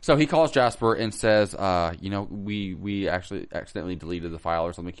 So he calls Jasper and says, we actually accidentally deleted the file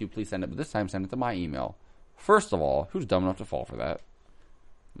or something. Can you please send it? But this time, send it to my email. First of all, who's dumb enough to fall for that?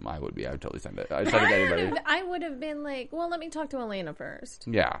 I would be. I would totally send it. I'd send it to anybody. I would have been like, well, let me talk to Elena first.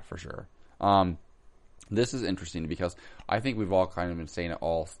 Yeah, for sure. This is interesting because I think we've all kind of been saying it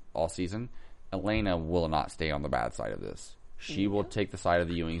all season. Elena will not stay on the bad side of this. She will take the side of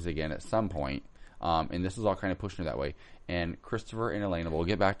the Ewings again at some point. And this is all kind of pushing her that way. And Christopher and Elena will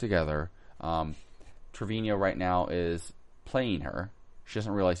get back together. Trevino right now is playing her. She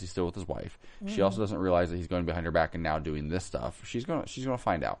doesn't realize he's still with his wife. She also doesn't realize that he's going behind her back and now doing this stuff. She's gonna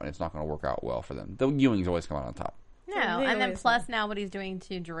find out, and it's not going to work out well for them. The Ewings always come out on top. No, and then plus now what he's doing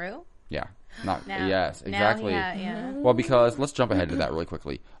to Drew. Yeah. Now, yes, exactly. Yeah. Well, because let's jump ahead to that really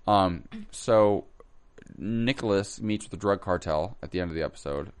quickly. So Nicholas meets with the drug cartel at the end of the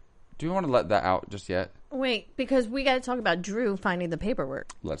episode. Do you want to let that out just yet? Wait, because we got to talk about Drew finding the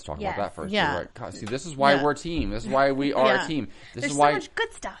paperwork. Let's talk about that first. Yeah. Right. God, see, this is why we're a team. This is why we are a team. There's so much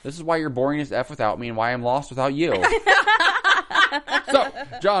good stuff. This is why you're boring as F without me and why I'm lost without you. So,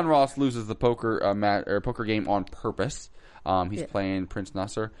 John Ross loses the poker game on purpose. He's playing Prince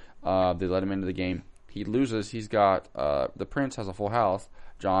Nasser. They let him into the game. He loses. He's got the Prince has a full house.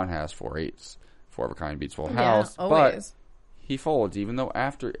 John has 4-8s. 4 of a kind beats full house. Always. But he folds, even though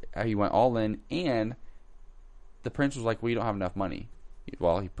after he went all in, and the Prince was like, "We don't have enough money."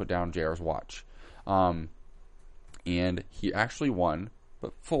 Well, he put down JR's watch, and he actually won,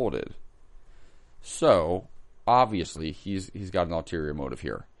 but folded. So obviously, he's got an ulterior motive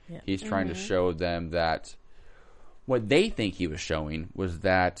here. Yeah. He's trying to show them that what they think he was showing was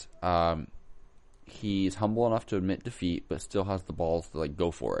that he's humble enough to admit defeat, but still has the balls to like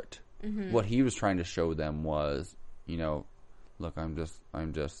go for it. Mm-hmm. What he was trying to show them was, look,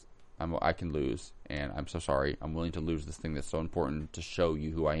 I can lose, and I'm so sorry. I'm willing to lose this thing that's so important to show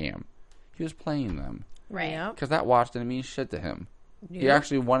you who I am. He was playing them. Right. Because that watch didn't mean shit to him. Yep. He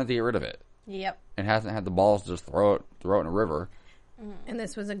actually wanted to get rid of it. Yep. And hasn't had the balls to just throw it in a river. And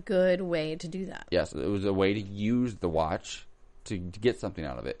this was a good way to do that. Yes, it was a way to use the watch to get something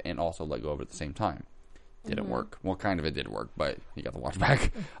out of it and also let go of it at the same time. Didn't work. Well, kind of it did work, but he got the watch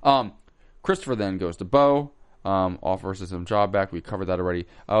back. Christopher then goes to Bo. Offers his job back. We covered that already.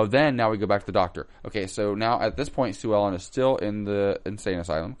 Then now we go back to the doctor. Okay, so now at this point, Sue Ellen is still in the insane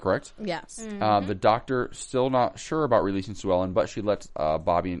asylum, correct? Yes. The doctor still not sure about releasing Sue Ellen, but she lets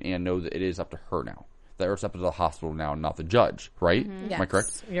Bobby and Ann know that it is up to her now. That it's up to the hospital now, not the judge, right? Yes, am I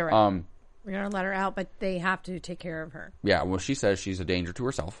correct? You're right. We're going to let her out, but they have to take care of her. Yeah, well, she says she's a danger to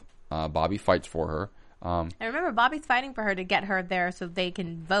herself. Bobby fights for her. And remember, Bobby's fighting for her to get her there so they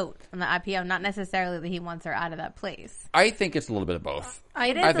can vote on the IPO, not necessarily that he wants her out of that place. I think it's a little bit of both.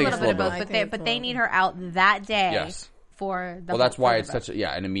 It is a little bit of both, but they need her out that day. Yes. For the that's why it's such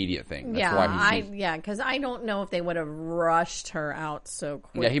an immediate thing. That's why because I don't know if they would have rushed her out so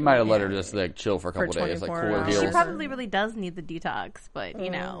quickly. Yeah, he might have let her just like chill for a couple days, like cooler heels. She probably really does need the detox, but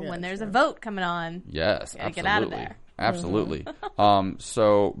when there's a vote coming on, yes, absolutely, get out of there. Absolutely.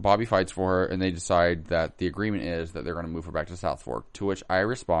 So Bobby fights for her, and they decide that the agreement is that they're going to move her back to South Fork. To which I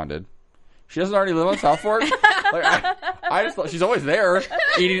responded, She doesn't already live on South Fork? I just thought she's always there,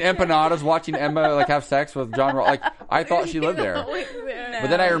 eating empanadas, watching Emma like have sex with John Ross. Like, I thought she lived there. But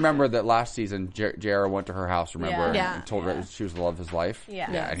then I remembered that last season, JR went to her house, remember, and told her she was the love of his life. Yeah.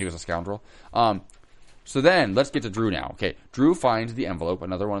 And he was a scoundrel. So then, let's get to Drew now. Okay, Drew finds the envelope,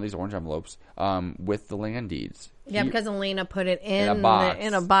 another one of these orange envelopes, with the land deeds. Yeah, because Elena put it in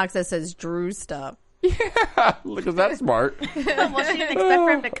a box. that says Drew stuff. Yeah, look, is that smart? Well, she didn't expect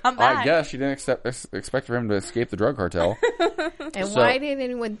for him to come back. I guess she didn't expect for him to escape the drug cartel. And why did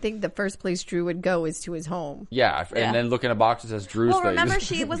anyone think the first place Drew would go is to his home? Yeah, and then look in a box that says Drew's Well, face. remember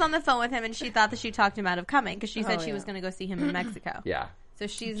she was on the phone with him and she thought that she talked him out of coming because she said she was going to go see him in Mexico. Yeah. So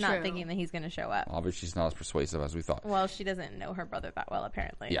she's not thinking that he's going to show up. Obviously, she's not as persuasive as we thought. Well, she doesn't know her brother that well,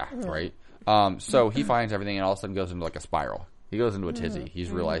 apparently. Yeah, right. So he finds everything and all of a sudden goes into like a spiral. He goes into a tizzy. He's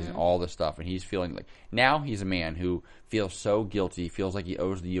realizing all this stuff, and he's feeling like now he's a man who feels so guilty, feels like he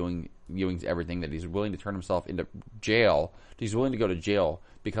owes the Ewings everything, that he's willing to turn himself into jail. He's willing to go to jail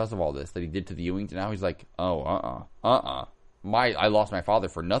because of all this that he did to the Ewings, and now he's like, I lost my father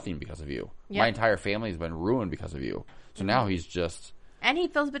for nothing because of you. Yep. My entire family has been ruined because of you. So now he's just... And he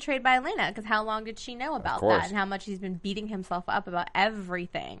feels betrayed by Elena because how long did she know about that and how much he's been beating himself up about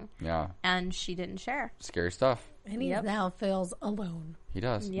everything. Yeah. And she didn't share. Scary stuff. And he now feels alone. He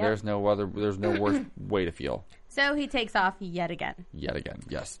does. Yep. There's no worse way to feel. So he takes off yet again. Yet again,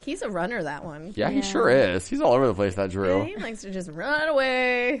 yes. He's a runner, that one. Yeah, he sure is. He's all over the place, that Drew. Yeah, he likes to just run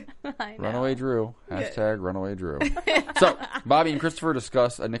away. Runaway Drew. Hashtag runaway Drew. So, Bobby and Christopher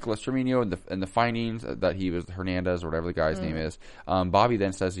discuss Nicholas Trevino and the findings that he was Hernandez or whatever the guy's name is. Bobby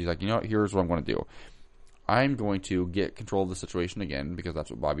then says, he's like, you know what, here's what I'm going to do. I'm going to get control of the situation again because that's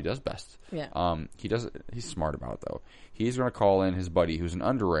what Bobby does best. Yeah. He's smart about it, though. He's going to call in his buddy who's an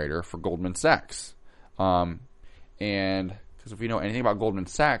underwriter for Goldman Sachs. And because if we know anything about Goldman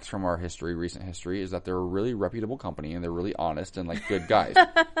Sachs from our recent history, is that they're a really reputable company and they're really honest and like good guys.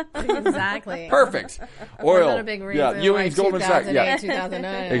 Exactly. Perfect. Oil. Wasn't a big reason Ewing's Goldman Sachs. Yeah.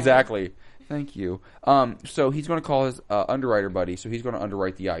 2009. Exactly. Thank you. So he's going to call his underwriter buddy. So he's going to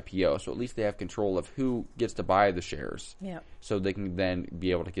underwrite the IPO. So at least they have control of who gets to buy the shares. Yeah. So they can then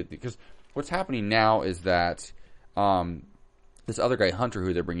be able to get because what's happening now is that this other guy Hunter,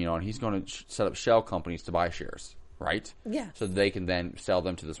 who they're bringing on, he's going to set up shell companies to buy shares. Right? Yeah. So they can then sell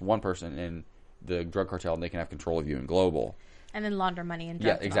them to this one person in the drug cartel, and they can have control of Ewing Global. And then launder money and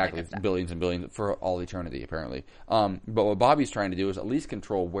drugs. Yeah, exactly. It's billions and billions for all eternity, apparently. But what Bobby's trying to do is at least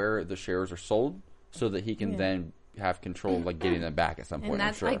control where the shares are sold, so that he can then have control of like getting them back at some point. And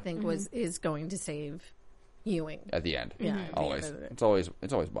that's, I'm sure. I think, is going to save Ewing At the end. Yeah. Always. It's always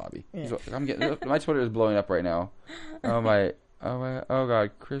Bobby. Yeah. I'm getting my Twitter is blowing up right now. Oh God,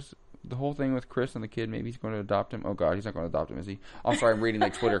 Chris. The whole thing with Chris and the kid, maybe he's going to adopt him. Oh, God, he's not going to adopt him, is he? I'm sorry, I'm reading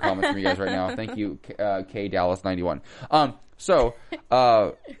like Twitter comments from you guys right now. Thank you, K Dallas 91. So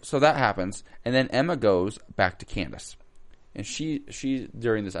that happens, and then Emma goes back to Candace, and she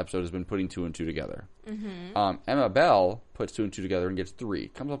during this episode has been putting 2 and 2 together. Mm-hmm. Emma Bell puts 2 and 2 together and gets 3.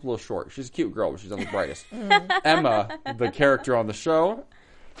 Comes up a little short. She's a cute girl, but she's not the brightest. Emma, the character on the show,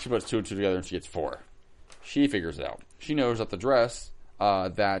 she puts 2 and 2 together and she gets 4. She figures it out. She knows that the dress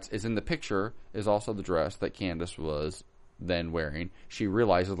that is in the picture is also the dress that Candace was then wearing. She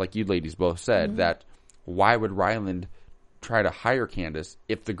realizes, like you ladies both said, that why would Ryland try to hire Candace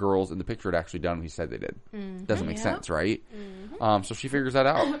if the girls in the picture had actually done what he said they did? Doesn't make sense, right? So she figures that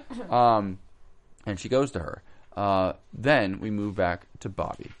out. And she goes to her. Then we move back to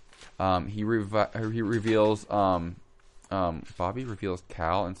Bobby. He reveals Bobby reveals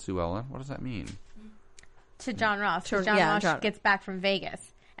Cal and Sue Ellen. What does that mean? To John Ross. Sure, John yeah, Ross John- gets back from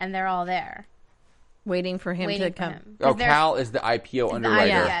Vegas, and they're all there. waiting for him Waiting to for come. him. Oh, 'Cause they're- Cal is the IPO underwriter.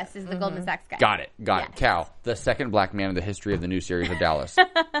 Yes, is the Goldman Sachs guy. Got it. Yes. Cal, the second black man in the history of the new series of Dallas.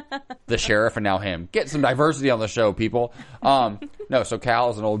 The sheriff and now him. Get some diversity on the show, people. No, so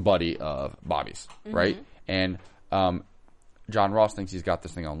Cal is an old buddy of Bobby's, right? And John Ross thinks he's got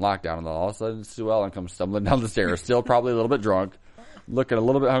this thing on lockdown, and then all of a sudden Sue Ellen comes stumbling down the stairs, still probably a little bit drunk, looking a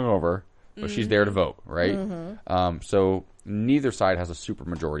little bit hungover, but she's there to vote, right? So neither side has a super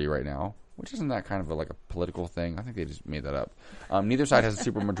majority right now, which isn't that kind of like a political thing. I think they just made that up. Neither side has a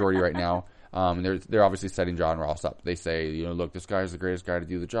super majority right now. They're obviously setting John Ross up. They say, look, this guy's the greatest guy to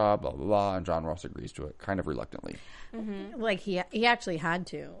do the job, blah, blah, blah, and John Ross agrees to it, kind of reluctantly. Like he actually had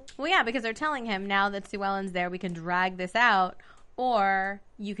to. Well, yeah, because they're telling him now that Sue Ellen's there, we can drag this out, or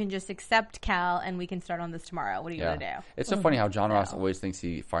you can just accept Cal and we can start on this tomorrow. What are you going to do? It's so funny how John Ross always thinks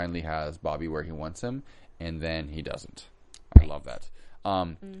he finally has Bobby where he wants him, and then he doesn't. I love that.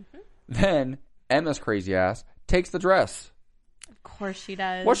 Then Emma's crazy ass takes the dress. Of course she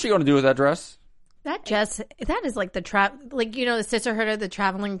does. What's she going to do with that dress? That is like the the Sisterhood of the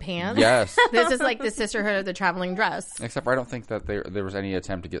Traveling Pants. Yes. This is like the Sisterhood of the Traveling Dress. Except for I don't think that there was any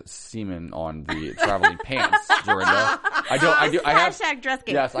attempt to get semen on the traveling pants, Dorinda. I have Hashtag dress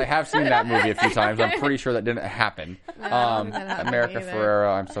game. Yes, I have seen that movie a few times. I'm pretty sure that didn't happen. America either.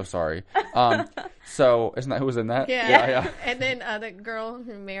 Ferrera, I'm so sorry. So isn't that who was in that? Yeah. And then the girl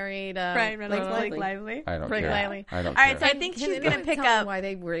who married Ryan Reynolds, Blake Blake Lively. I don't Blake care. Lively. I don't All right, care. so I think she's Can gonna you pick tell up. me why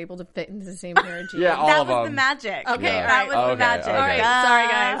they were able to fit into the same pair of jeans. Yeah, all That of was them. the magic. Okay, Yeah. That was the Okay, magic. okay. All right, Duh. sorry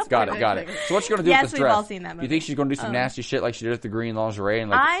guys. Got it. So what's she going to do Yes, with this we've dress? all seen that You movie. think she's going to do some nasty shit like she did with the green lingerie?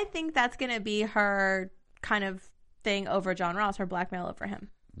 And like, I think that's gonna be her kind of thing over John Ross, her blackmail over him.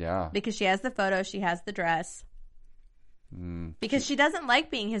 yeah. Because she has the photo, she has the dress. Because she doesn't like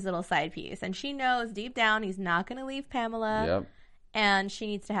being his little side piece. And she knows deep down he's not going to leave Pamela. Yep. And she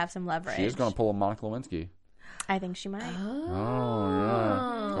needs to have some leverage. She is going to pull a Monica Lewinsky. I think she might. Oh,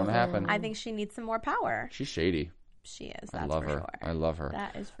 yeah. It's going to happen. I think she needs some more power. She's shady. She is. I That's love for her. sure. I love her.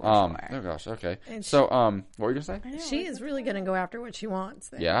 That is for Oh sure. gosh. Okay. So what were you going to say? She is really going to go after what she wants.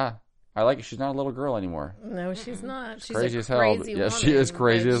 There. Yeah. I like it. She's not a little girl anymore. No, she's not. She's Crazy a as hell. crazy Yeah, woman, she is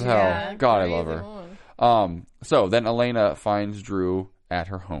crazy but as hell. yeah, God, I love crazy her. woman. So then Elena finds Drew at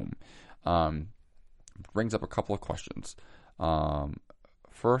her home. Brings up a couple of questions.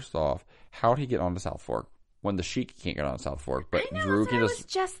 First off, how did he get onto South Fork when the Sheik can't get on South Fork, but I know, Drew that's can what I just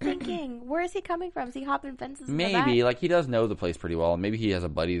was just thinking. Where is he coming from? Is he hopping fences? in the maybe back? like he does know the place pretty well, and maybe he has a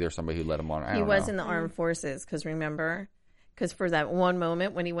buddy there, somebody who let him on. I He don't was know. in the armed forces because remember, because for that one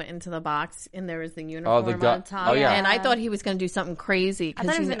moment when he went into the box and there was the uniform gun- on top, oh, yeah. and I thought he was going to do something crazy. I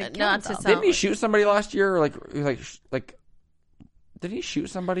thought he was gonna kill himself. Didn't he shoot somebody last year? Like did he shoot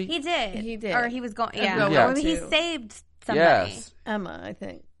somebody? He did. He did. Or he was going. And Yeah. going Yeah. Or he to- saved somebody. Yes. Emma, I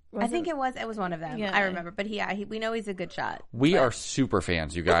think. I think it was one of them. Yeah. I remember, but we know he's a good shot. We are super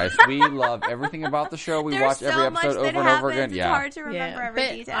fans, you guys. We love everything about the show. We There's watch so every much episode that over and over again. happens. It's Yeah. hard to remember every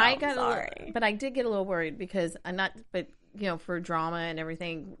but detail. I got Sorry. but I did get a little worried because for drama and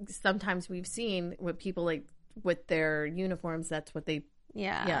everything, sometimes we've seen with people like with their uniforms, that's what they.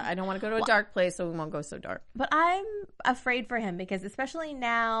 Yeah, I don't want to go to a dark place, so we won't go so dark. But I'm afraid for him because especially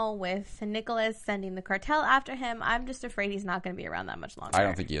now with Nicholas sending the cartel after him, I'm just afraid he's not going to be around that much longer. I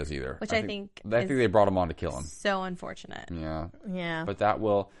don't think he is either. Which I think I think they brought him on to kill him. So unfortunate. Yeah. Yeah.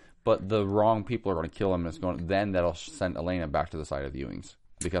 But the wrong people are going to kill him. Then that'll send Elena back to the side of the Ewings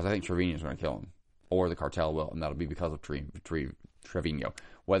because I think Trevino's going to kill him, or the cartel will, and that'll be because of Trevino.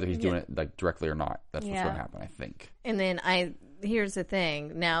 Whether he's doing it like directly or not, that's what's going to happen. I think. And then here's the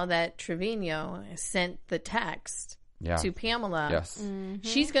thing: now that Trevino sent the text to Pamela, Yes.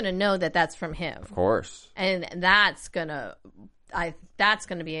 she's going to know that that's from him, Of course. and that's gonna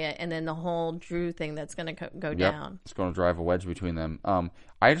be it. And then the whole Drew thing that's going to go down. It's going to drive a wedge between them.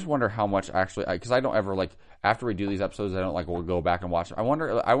 I just wonder how much actually, because I don't ever like after we do these episodes, I don't like we'll go back and watch. I want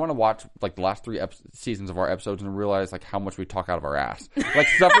to watch like the last 3 seasons of our episodes and realize like how much we talk out of our ass, like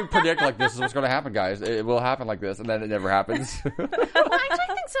stuff we predict. Like this is what's going to happen, guys. It will happen like this, and then it never happens. Well, actually, I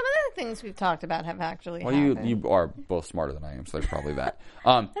think some of the things we've talked about have actually Well, happened. you are both smarter than I am, so there's probably that.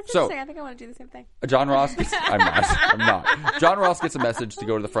 That's So interesting. I think I want to do the same thing. John Ross gets, I'm not. John Ross gets a message to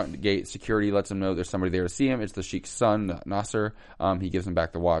go to the front gate. Security lets him know there's somebody there to see him. It's the Sheik's son, Nasser. He gives him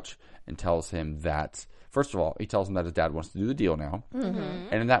back the watch and tells him that, first of all, he tells him that his dad wants to do the deal now. Mm-hmm.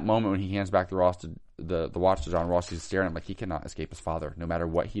 And in that moment when he hands back the watch to John Ross, he's staring at him like he cannot escape his father. No matter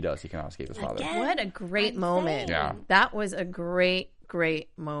what he does, he cannot escape his father. What a great moment. Yeah. That was a great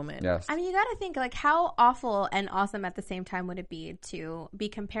moment. Yes. I mean, you got to think like how awful and awesome at the same time would it be to be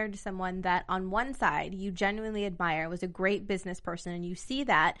compared to someone that on one side you genuinely admire, was a great business person, and you see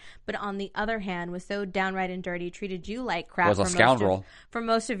that, but on the other hand was so downright and dirty, treated you like crap, Was a scoundrel. for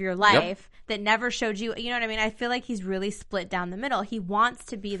most of your life, that never showed you. You know what I mean? I feel like he's really split down the middle. He wants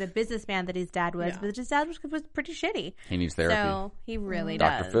to be the businessman that his dad was, but his dad was pretty shitty. He needs therapy. So he really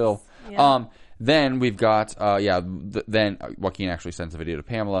Dr. does. Phil. Yeah. Then we've got, then Joaquin actually sends a video to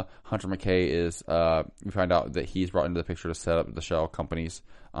Pamela. Hunter McKay is, we find out that he's brought into the picture to set up the shell companies.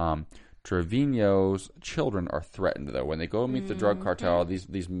 Trevino's children are threatened, though. When they go meet the drug cartel,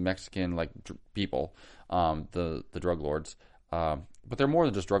 these Mexican, like, people, the drug lords, but they're more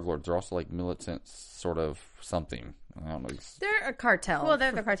than just drug lords. They're also, like, militant sort of something. I don't know. They're a cartel. Well,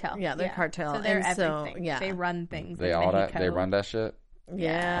 they're the cartel. Yeah, they're cartel. So they're And everything. yeah. They run things. They Mexico. they run that shit?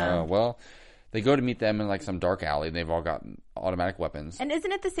 Yeah. Well, they go to meet them in like some dark alley. And they've all got automatic weapons. And isn't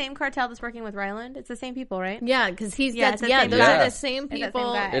it the same cartel that's working with Ryland? It's the same people, right? Yeah, because Yeah, it's the same those guy. are the same It's the same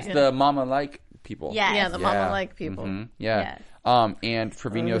people. guy. It's the mama-like people. Yes. Yeah, the mama-like people. Mhm. Yeah. Yes. And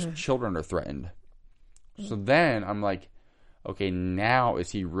Trevino's children are threatened. So then I'm like, okay, now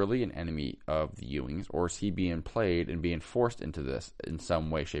is he really an enemy of the Ewings, or is he being played and being forced into this in some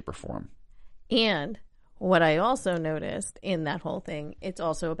way, shape, or form? And what I also noticed in that whole thing, it's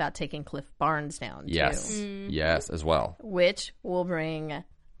also about taking Cliff Barnes down, Yes. too. Yes, as well. Which will bring,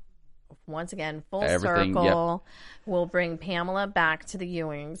 once again, full Everything, circle. Will bring Pamela back to the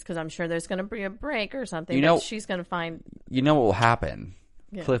Ewings, because I'm sure there's going to be a break or something. You know- that she's going to find. You know what will happen?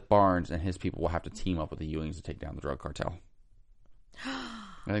 Yeah. Cliff Barnes and his people will have to team up with the Ewings to take down the drug cartel.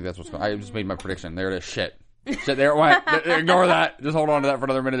 I think that's what's going on. I just made my prediction. There it is. Shit, there it went. Ignore that. Just hold on to that for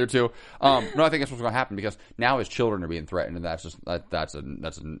another minute or two. No, I think that's what's going to happen because now his children are being threatened, and that's just that's a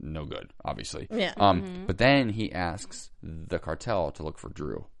no good, obviously. Yeah. But then he asks the cartel to look for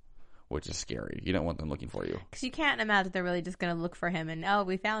Drew, which is scary. You don't want them looking for you. Because you can't imagine they're really just going to look for him and, oh,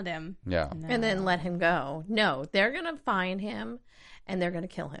 we found him. Yeah, And then let him go. No, they're going to find him, and they're going to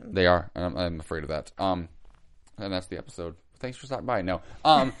kill him. they are. And I'm afraid of that. And that's the episode. Thanks for stopping by. No.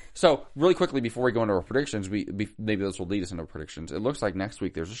 So really quickly before we go into our predictions, maybe this will lead us into predictions. It looks like next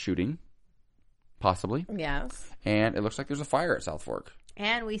week there's a shooting, possibly, Yes. and it looks like there's a fire at South Fork.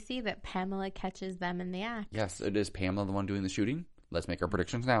 And we see that Pamela catches them in the act. Yes, it is Pamela the one doing the shooting. Let's make our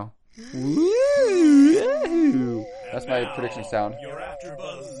predictions now. That's my prediction sound. Your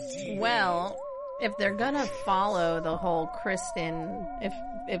AfterBuzz TV. Well, if they're going to follow the whole Kristen,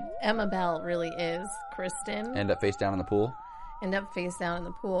 if Emma Bell really is Kristen, End up face down in the pool. end up face down in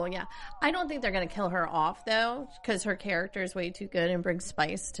the pool, yeah. I don't think they're going to kill her off, though, because her character is way too good and brings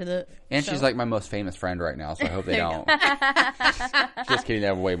spice to the And show. she's like my most famous friend right now, so I hope they don't. Just kidding, they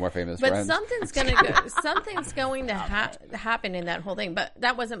have way more famous But friends. something's going to happen in that whole thing. But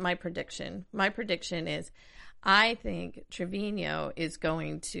that wasn't my prediction. My prediction is, I think Trevino is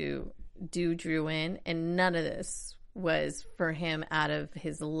going to do Drew in, and none of this was for him out of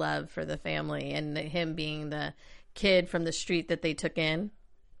his love for the family and him being the kid from the street that they took in.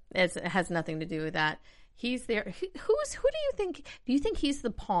 It has nothing to do with that. He's there. Who do you think? Do you think he's the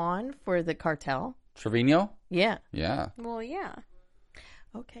pawn for the cartel? Trevino? Yeah. Yeah. Well, yeah.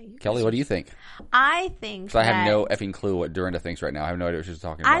 Okay. You Kelly, guys- what do you think? I think Because I have no that- effing clue what Dorinda thinks right now. I have no idea what she's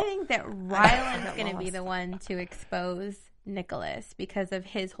talking about. I think that Ryland's going to be the one to expose Nicholas because of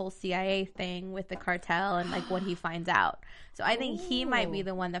his whole CIA thing with the cartel and like what he finds out. So I think he might be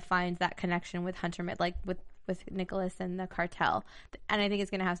the one that finds that connection with Hunter, like with Nicholas and the cartel. And I think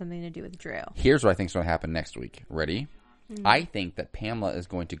it's going to have something to do with Drew. Here's what I think is going to happen next week. Ready? I think that Pamela is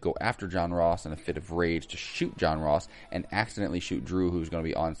going to go after John Ross in a fit of rage to shoot John Ross and accidentally shoot Drew, who's going to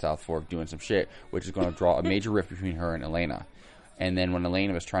be on South Fork doing some shit, which is going to draw a major rift between her and Elena. And then when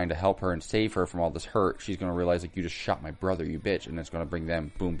Elena was trying to help her and save her from all this hurt, she's going to realize, like, you just shot my brother, you bitch. And it's going to bring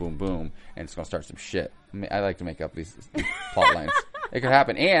them boom, boom, boom. And it's going to start some shit. I like to make up these plot lines. It could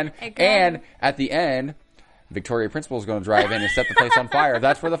happen. And at the end, Victoria Principal is going to drive in and set the place on fire.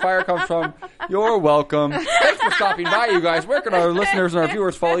 That's where the fire comes from. You're welcome. Thanks for stopping by, you guys. Where can our listeners and our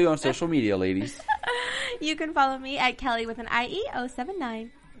viewers follow you on social media, ladies? You can follow me at Kelly with an IE079.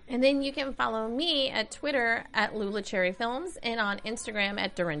 And then you can follow me at Twitter at Lula Cherry Films and on Instagram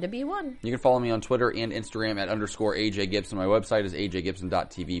at DorindaB1. You can follow me on Twitter and Instagram at _AJ Gibson. My website is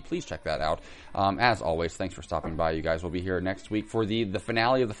ajgibson.tv. Please check that out. As always, thanks for stopping by, you guys. We'll be here next week for the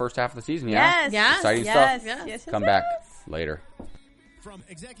finale of the first half of the season. Yeah? Yes. Exciting yes. stuff. Yes. Come back later. From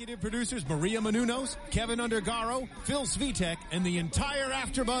executive producers Maria Menounos, Kevin Undergaro, Phil Svitek, and the entire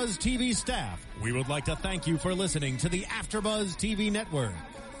AfterBuzz TV staff, we would like to thank you for listening to the AfterBuzz TV network.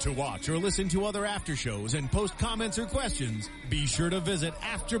 To watch or listen to other after shows and post comments or questions, be sure to visit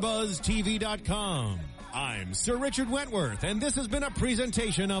AfterBuzzTV.com. I'm Sir Richard Wentworth, and this has been a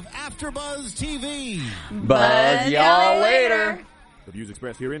presentation of AfterBuzz TV. Buzz y'all later. The views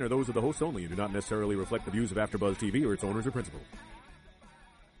expressed herein are those of the hosts only and do not necessarily reflect the views of AfterBuzz TV or its owners or principals.